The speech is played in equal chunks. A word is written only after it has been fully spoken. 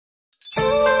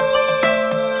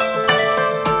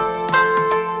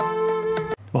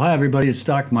Well, hi everybody, it's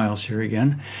Doc Miles here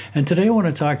again, and today I want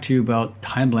to talk to you about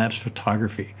time-lapse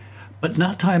photography, but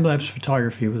not time-lapse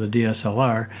photography with a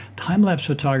DSLR, time-lapse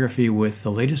photography with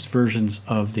the latest versions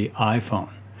of the iPhone.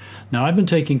 Now, I've been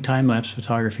taking time-lapse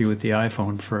photography with the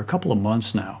iPhone for a couple of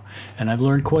months now, and I've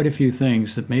learned quite a few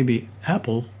things that maybe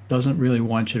Apple doesn't really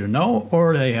want you to know,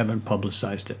 or they haven't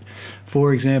publicized it.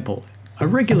 For example, a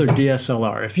regular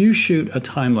DSLR, if you shoot a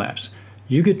time-lapse,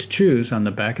 you get to choose on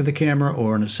the back of the camera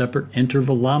or in a separate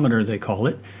intervalometer, they call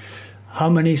it, how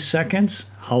many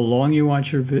seconds, how long you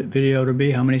want your video to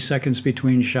be, how many seconds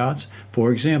between shots.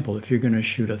 For example, if you're going to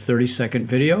shoot a 30-second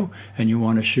video and you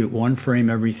want to shoot one frame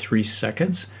every 3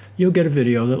 seconds, you'll get a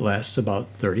video that lasts about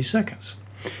 30 seconds.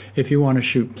 If you want to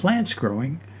shoot plants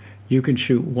growing, you can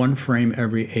shoot one frame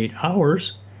every 8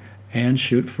 hours and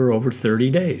shoot for over 30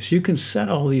 days. You can set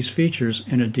all these features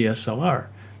in a DSLR.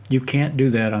 You can't do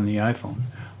that on the iPhone.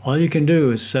 All you can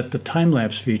do is set the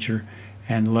time-lapse feature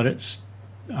and let it,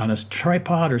 on a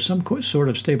tripod or some sort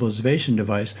of stabilization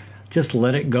device, just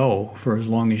let it go for as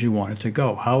long as you want it to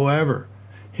go. However,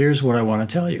 here's what I want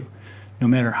to tell you. No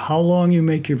matter how long you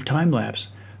make your time-lapse,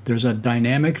 there's a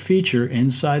dynamic feature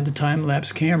inside the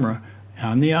time-lapse camera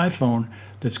on the iPhone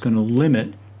that's going to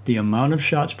limit the amount of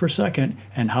shots per second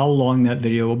and how long that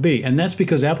video will be. And that's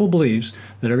because Apple believes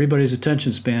that everybody's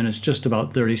attention span is just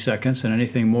about 30 seconds, and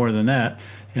anything more than that,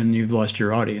 and you've lost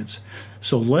your audience.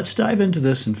 So let's dive into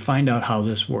this and find out how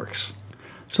this works.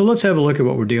 So let's have a look at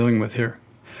what we're dealing with here.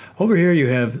 Over here you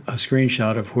have a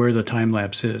screenshot of where the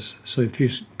time-lapse is. So if you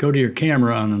go to your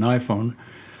camera on an iPhone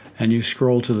and you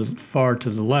scroll to the far to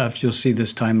the left, you'll see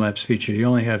this time-lapse feature. You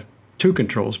only have two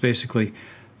controls, basically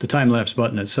the time-lapse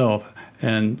button itself,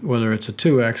 and whether it's a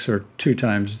 2x or 2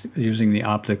 times using the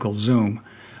optical zoom.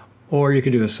 Or you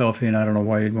could do a selfie, and I don't know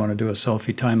why you'd want to do a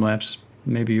selfie time-lapse.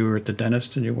 Maybe you were at the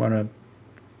dentist and you want to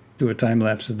do a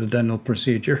time-lapse of the dental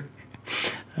procedure.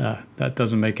 That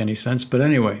doesn't make any sense, but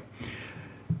anyway.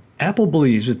 Apple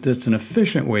believes that it's an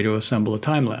efficient way to assemble a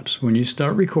time-lapse. When you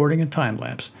start recording a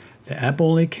time-lapse, the app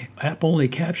only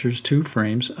captures 2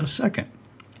 frames a second.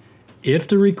 If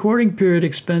the recording period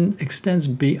extends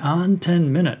beyond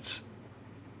 10 minutes,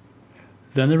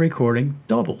 then the recording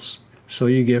doubles. So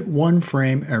you get 1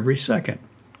 frame every second,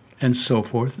 and so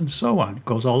forth and so on. It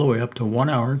goes all the way up to 1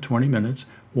 hour and 20 minutes,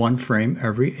 1 frame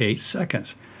every 8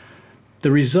 seconds.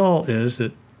 The result is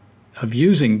that of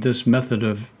using this method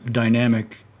of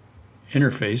dynamic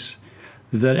interface,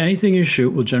 that anything you shoot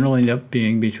will generally end up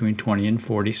being between 20 and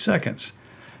 40 seconds,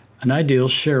 an ideal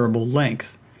shareable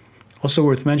length. Also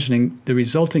worth mentioning, the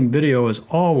resulting video is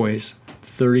always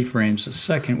 30 frames a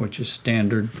second, which is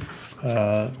standard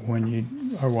when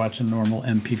you are watching normal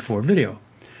MP4 video.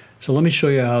 So let me show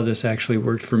you how this actually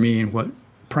worked for me and what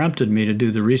prompted me to do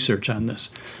the research on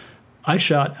this. I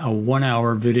shot a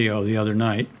 1-hour video the other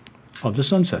night of the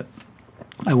sunset.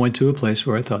 I went to a place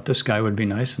where I thought the sky would be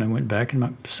nice, and I went back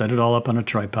and set it all up on a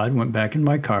tripod, went back in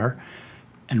my car,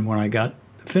 and when I got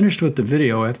finished with the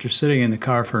video after sitting in the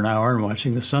car for an hour and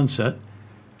watching the sunset,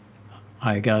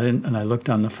 I got in and I looked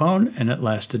on the phone, and it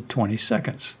lasted 20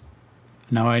 seconds.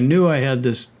 Now, I knew I had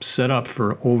this set up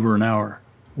for over an hour.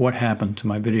 What happened to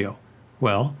my video?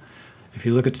 Well, if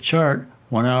you look at the chart,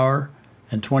 1 hour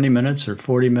and 20 minutes or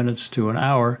 40 minutes to an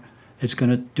hour, it's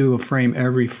going to do a frame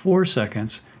every 4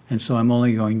 seconds, and so I'm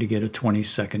only going to get a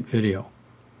 20-second video.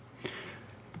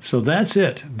 So that's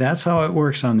it. That's how it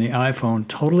works on the iPhone.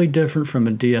 Totally different from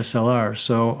a DSLR.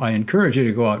 So I encourage you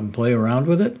to go out and play around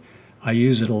with it. I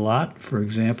use it a lot. For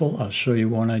example, I'll show you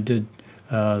one I did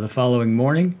the following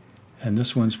morning, and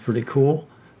this one's pretty cool.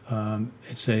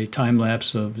 It's a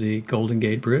time-lapse of the Golden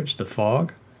Gate Bridge, the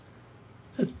fog.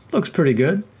 It looks pretty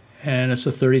good, and it's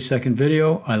a 30-second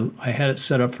video. I had it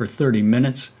set up for 30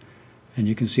 minutes, and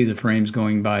you can see the frames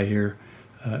going by here.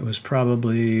 It was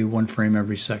probably 1 frame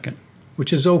every second,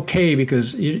 which is okay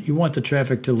because you want the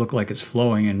traffic to look like it's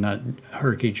flowing and not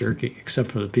herky-jerky, except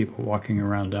for the people walking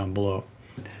around down below.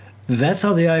 That's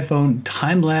how the iPhone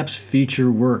time-lapse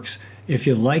feature works. If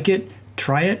you like it,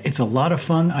 try it. It's a lot of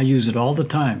fun. I use it all the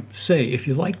time. Say, if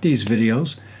you like these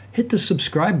videos, hit the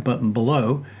subscribe button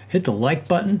below, hit the like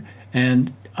button,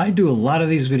 and I do a lot of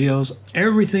these videos,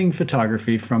 everything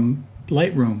photography from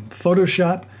Lightroom,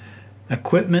 Photoshop,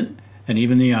 equipment, and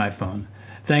even the iPhone.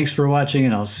 Thanks for watching,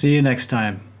 and I'll see you next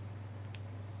time.